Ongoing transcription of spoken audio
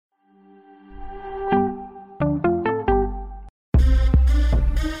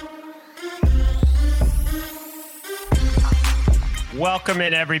Welcome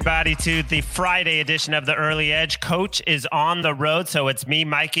in, everybody, to the Friday edition of the Early Edge. Coach is on the road, so it's me,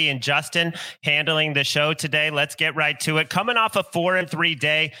 Mikey, and Justin handling the show today. Let's get right to it. Coming off a 4-3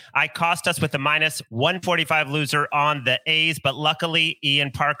 day, I cost us with a minus 145 loser on the A's, but luckily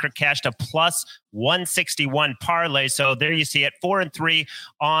Ian Parker cashed a plus 161 parlay. So there you see it, 4-3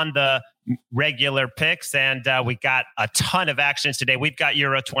 on the regular picks, and we got a ton of actions today. We've got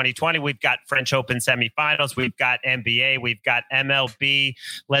Euro 2020, we've got French Open semifinals, we've got NBA, we've got MLB.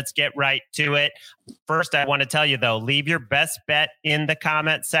 Let's get right to it. First, I want to tell you, though, leave your best bet in the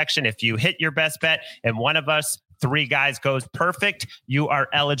comment section. If you hit your best bet and one of us three guys goes perfect, you are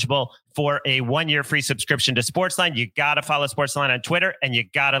eligible for a 1-year free subscription to Sportsline. You got to follow Sportsline on Twitter, and you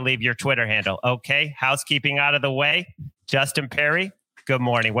got to leave your Twitter handle. Okay, housekeeping out of the way. Justin Perry, good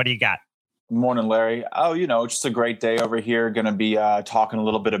morning. What do you got? Morning, Larry. Oh, just a great day over here. Going to be talking a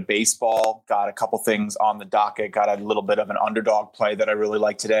little bit of baseball. Got a couple things on the docket. Got a little bit of an underdog play that I really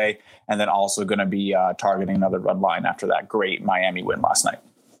like today. And then also going to be targeting another run line after that great Miami win last night.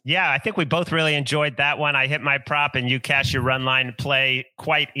 Yeah, I think we both really enjoyed that one. I hit my prop and you cash your run line play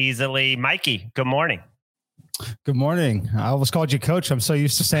quite easily. Mikey, good morning. Good morning. I always called you coach. I'm so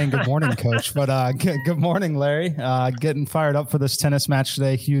used to saying good morning, coach, but good morning, Larry. Getting fired up for this tennis match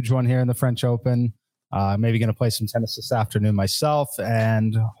today. Huge one here in the French Open. Maybe going to play some tennis this afternoon myself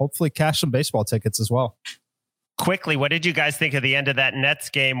and hopefully cash some baseball tickets as well. Quickly, what did you guys think of the end of that Nets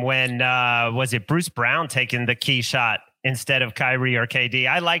game when, was it Bruce Brown taking the key shot instead of Kyrie or KD?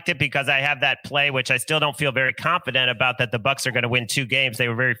 I liked it because I have that play, which I still don't feel very confident about, that the Bucks are going to win 2 games. They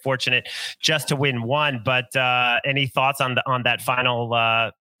were very fortunate just to win 1. But any thoughts on that final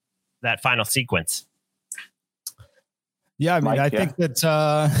sequence? Yeah, I mean, Mike, I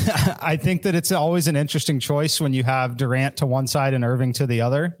think that it's always an interesting choice when you have Durant to one side and Irving to the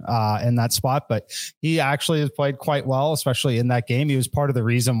other in that spot. But he actually has played quite well, especially in that game. He was part of the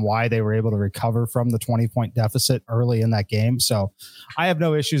reason why they were able to recover from the 20-point deficit early in that game. So I have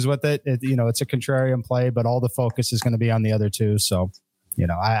no issues with it. It's a contrarian play, but all the focus is going to be on the other two. So,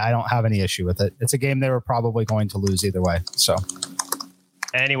 I don't have any issue with it. It's a game they were probably going to lose either way. So.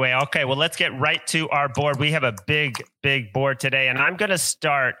 Anyway, okay, well, let's get right to our board. We have a big board today, and I'm going to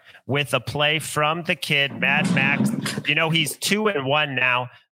start with a play from the kid, Mad Max. He's 2-1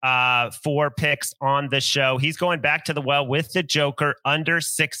 now, 4 picks on the show. He's going back to the well with the Joker, under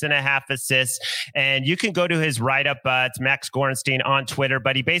 6.5 assists. And you can go to his write-up. It's Max Gorenstein on Twitter,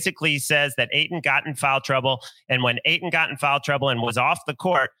 but he basically says that Ayton got in foul trouble. And when Ayton got in foul trouble and was off the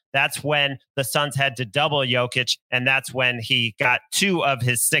court, that's when the Suns had to double Jokic, and that's when he got 2 of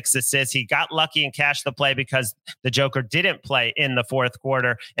his 6 assists. He got lucky and cashed the play because the Joker didn't play in the fourth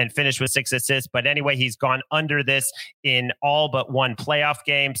quarter and finished with 6 assists. But anyway, he's gone under this in all but 1 playoff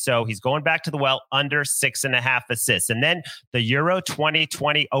game. So he's going back to the well, under 6.5 assists. And then the Euro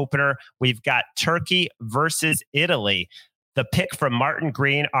 2020 opener, we've got Turkey versus Italy. The pick from Martin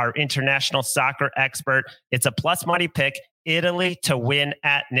Green, our international soccer expert. It's a plus money pick. Italy to win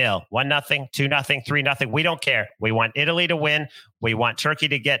at 0. 1-0, 2-0, 3-0. We don't care. We want Italy to win. We want Turkey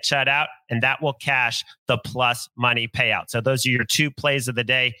to get shut out, and that will cash the plus money payout. So those are your 2 plays of the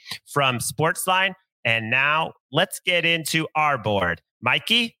day from Sportsline. And now let's get into our board.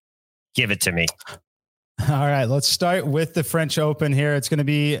 Mikey, give it to me. All right, let's start with the French Open here. It's going to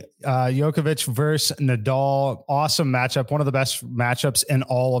be Djokovic versus Nadal. Awesome matchup. One of the best matchups in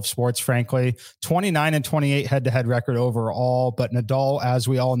all of sports, frankly. 29-28 head-to-head record overall, but Nadal, as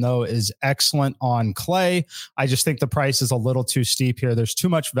we all know, is excellent on clay. I just think the price is a little too steep here. There's too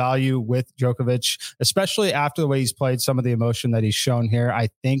much value with Djokovic, especially after the way he's played, some of the emotion that he's shown here. I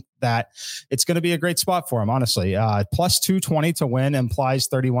think that it's going to be a great spot for him, honestly. Plus 220 to win implies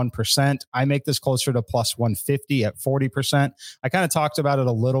 31%. I make this closer to plus 150 at 40%. I kind of talked about it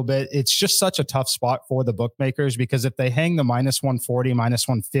a little bit. It's just such a tough spot for the bookmakers because if they hang the minus 140, minus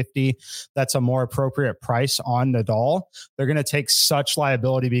 150, that's a more appropriate price on Nadal. They're going to take such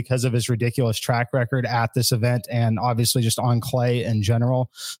liability because of his ridiculous track record at this event and obviously just on clay in general.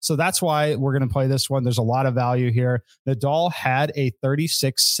 So that's why we're going to play this one. There's a lot of value here. Nadal had a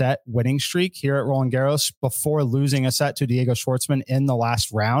 36 set winning streak here at Roland Garros before losing a set to Diego Schwartzman in the last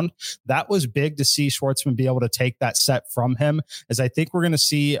round. That was big to see Schwartzman be able to take that set from him, as I think we're going to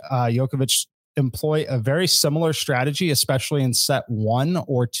see Djokovic employ a very similar strategy, especially in set 1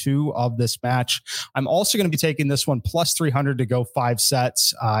 or 2 of this match. I'm also going to be taking this one plus 300 to go 5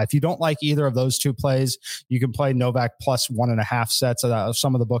 sets. If you don't like either of those two plays, you can play Novak plus 1.5 sets.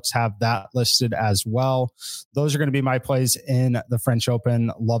 Some of the books have that listed as well. Those are going to be my plays in the French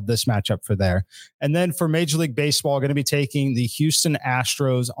Open. Love this matchup for there. And then for Major League Baseball, going to be taking the Houston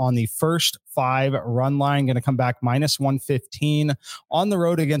Astros on the first 5 run line, going to come back minus 115 on the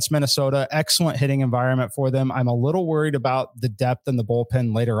road against Minnesota. Excellent hitting environment for them. I'm a little worried about the depth in the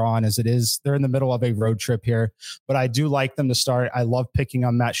bullpen later on, as they're in the middle of a road trip here, but I do like them to start. I love picking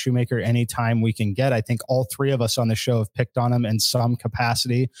on Matt Shoemaker anytime we can get. I think all 3 of us on the show have picked on him in some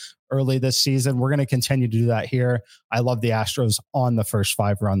capacity early this season. We're going to continue to do that here. I love the Astros on the first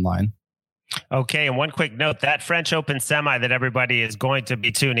 5 run line. Okay, and one quick note, that French Open semi that everybody is going to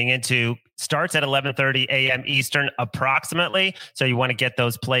be tuning into starts at 11:30 a.m. Eastern approximately, so you want to get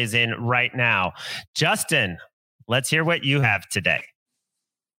those plays in right now. Justin, let's hear what you have today.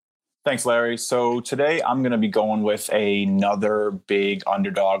 Thanks, Larry. So today I'm going to be going with another big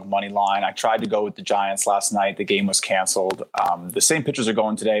underdog money line. I tried to go with the Giants last night. The game was canceled. The same pitchers are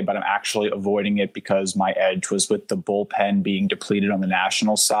going today, but I'm actually avoiding it because my edge was with the bullpen being depleted on the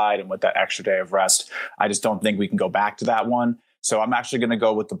national side. And with that extra day of rest, I just don't think we can go back to that one. So I'm actually going to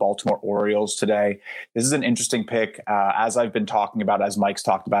go with the Baltimore Orioles today. This is an interesting pick. As I've been talking about, as Mike's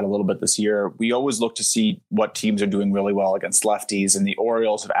talked about a little bit this year, we always look to see what teams are doing really well against lefties, and the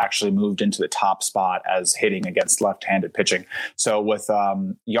Orioles have actually moved into the top spot as hitting against left-handed pitching. So with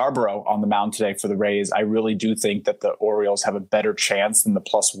Yarbrough on the mound today for the Rays, I really do think that the Orioles have a better chance than the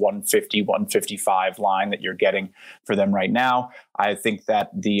plus 150, 155 line that you're getting for them right now. I think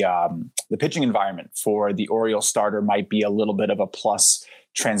that the pitching environment for the Orioles starter might be a little bit of a plus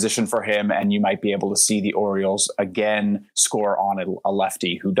transition for him, and you might be able to see the Orioles again score on a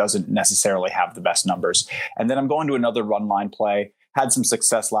lefty who doesn't necessarily have the best numbers. And then I'm going to another run line play. Had some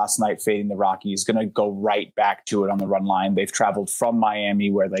success last night fading the Rockies. Going to go right back to it on the run line. They've traveled from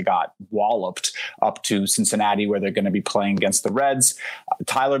Miami, where they got walloped, up to Cincinnati, where they're going to be playing against the Reds.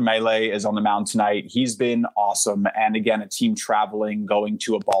 Tyler Mahle is on the mound tonight. He's been awesome. And again, a team traveling, going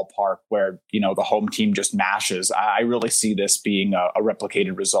to a ballpark where, the home team just mashes. I really see this being a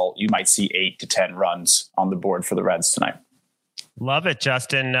replicated result. You might see 8 to 10 runs on the board for the Reds tonight. Love it,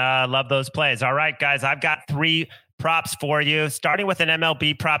 Justin. Love those plays. All right, guys, I've got 3 props for you, starting with an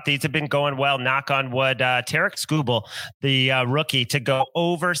MLB prop. These have been going well, knock on wood. Tarek Skubal, the rookie, to go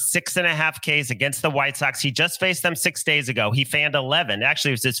over 6.5 Ks against the White Sox. He just faced them 6 days ago. He fanned 11.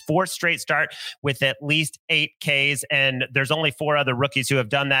 Actually, it was his 4th straight start with at least 8 Ks, and there's only 4 other rookies who have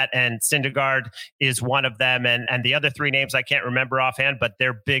done that, and Syndergaard is one of them, and the other 3 names I can't remember offhand, but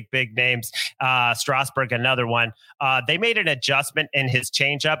they're big names. Strasburg, another one. They made an adjustment in his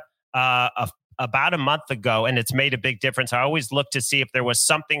changeup about a month ago, and it's made a big difference. I always look to see if there was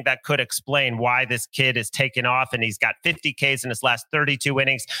something that could explain why this kid is taken off, and he's got 50 Ks in his last 32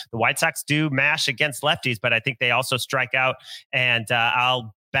 innings. The White Sox do mash against lefties, but I think they also strike out, and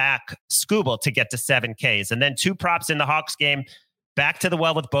I'll back Skubal to get to 7 Ks. And then 2 props in the Hawks game. Back to the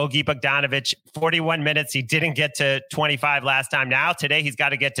well with Bogey Bogdanovic, 41 minutes. He didn't get to 25 last time. Now, today, he's got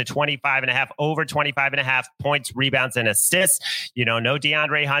to get to 25.5, over 25.5 points, rebounds, and assists. No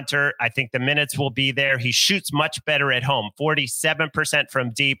DeAndre Hunter. I think the minutes will be there. He shoots much better at home, 47%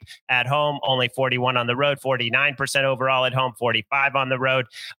 from deep at home, only 41 on the road, 49% overall at home, 45 on the road.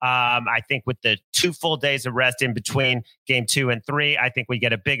 I think with the 2 full days of rest in between game 2 and 3, I think we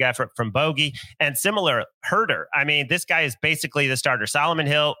get a big effort from Bogey. And similar, Herder. I mean, this guy is basically the starter. Solomon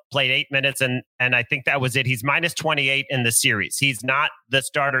Hill played 8 minutes, and I think that was it. He's minus 28 in the series. He's not the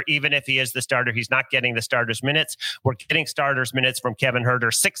starter. Even if he is the starter, he's not getting the starter's minutes. We're getting starter's minutes from Kevin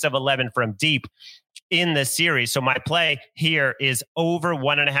Herder, 6 of 11 from deep in the series. So my play here is over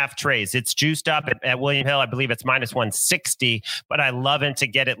 1.5 trays. It's juiced up at William Hill. I believe it's minus 160, but I love him to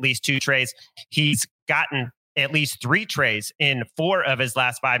get at least 2 trays. He's gotten at least 3 trays in 4 of his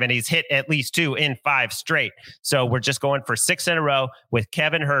last 5, and he's hit at least 2 in 5 straight. So we're just going for 6 in a row with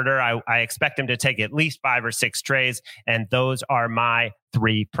Kevin Herder. I expect him to take at least 5 or 6 trays, and those are my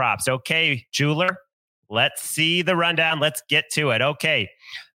 3 props. Okay, jeweler, let's see the rundown. Let's get to it. Okay.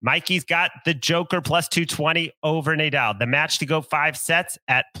 Mikey's got the Joker plus 220 over Nadal. The match to go 5 sets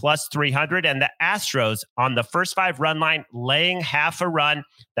at plus 300. And the Astros on the first 5 run line laying half a run.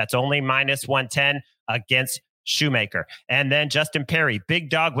 That's only minus 110 against Shoemaker. And then Justin Perry,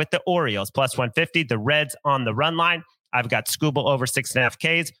 big dog with the Orioles plus 150. The Reds on the run line. I've got Skubal over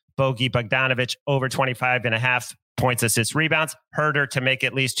 6.5 Ks. Bogey Bogdanovic over 25.5 points, assists, rebounds. Herder to make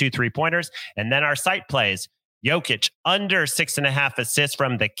at least 2 3-pointers. And then our site plays. Jokic under 6.5 assists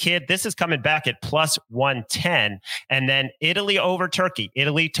from the kid. This is coming back at plus 110. And then Italy over Turkey.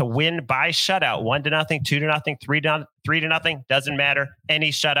 Italy to win by shutout, 1-0, 2-0, 3-0. Doesn't matter.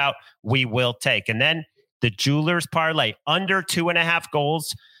 Any shutout we will take. And then the Jewelers parlay under 2.5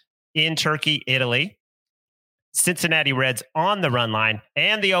 goals in Turkey, Italy. Cincinnati Reds on the run line,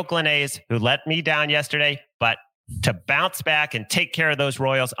 and the Oakland A's, who let me down yesterday, but to bounce back and take care of those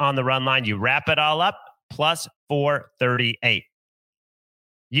Royals on the run line, you wrap it all up, plus 438.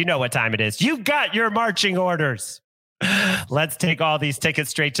 You know what time it is. You got your marching orders. Let's take all these tickets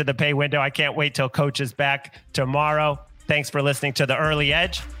straight to the pay window. I can't wait till Coach is back tomorrow. Thanks for listening to The Early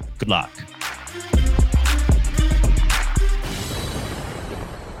Edge. Good luck.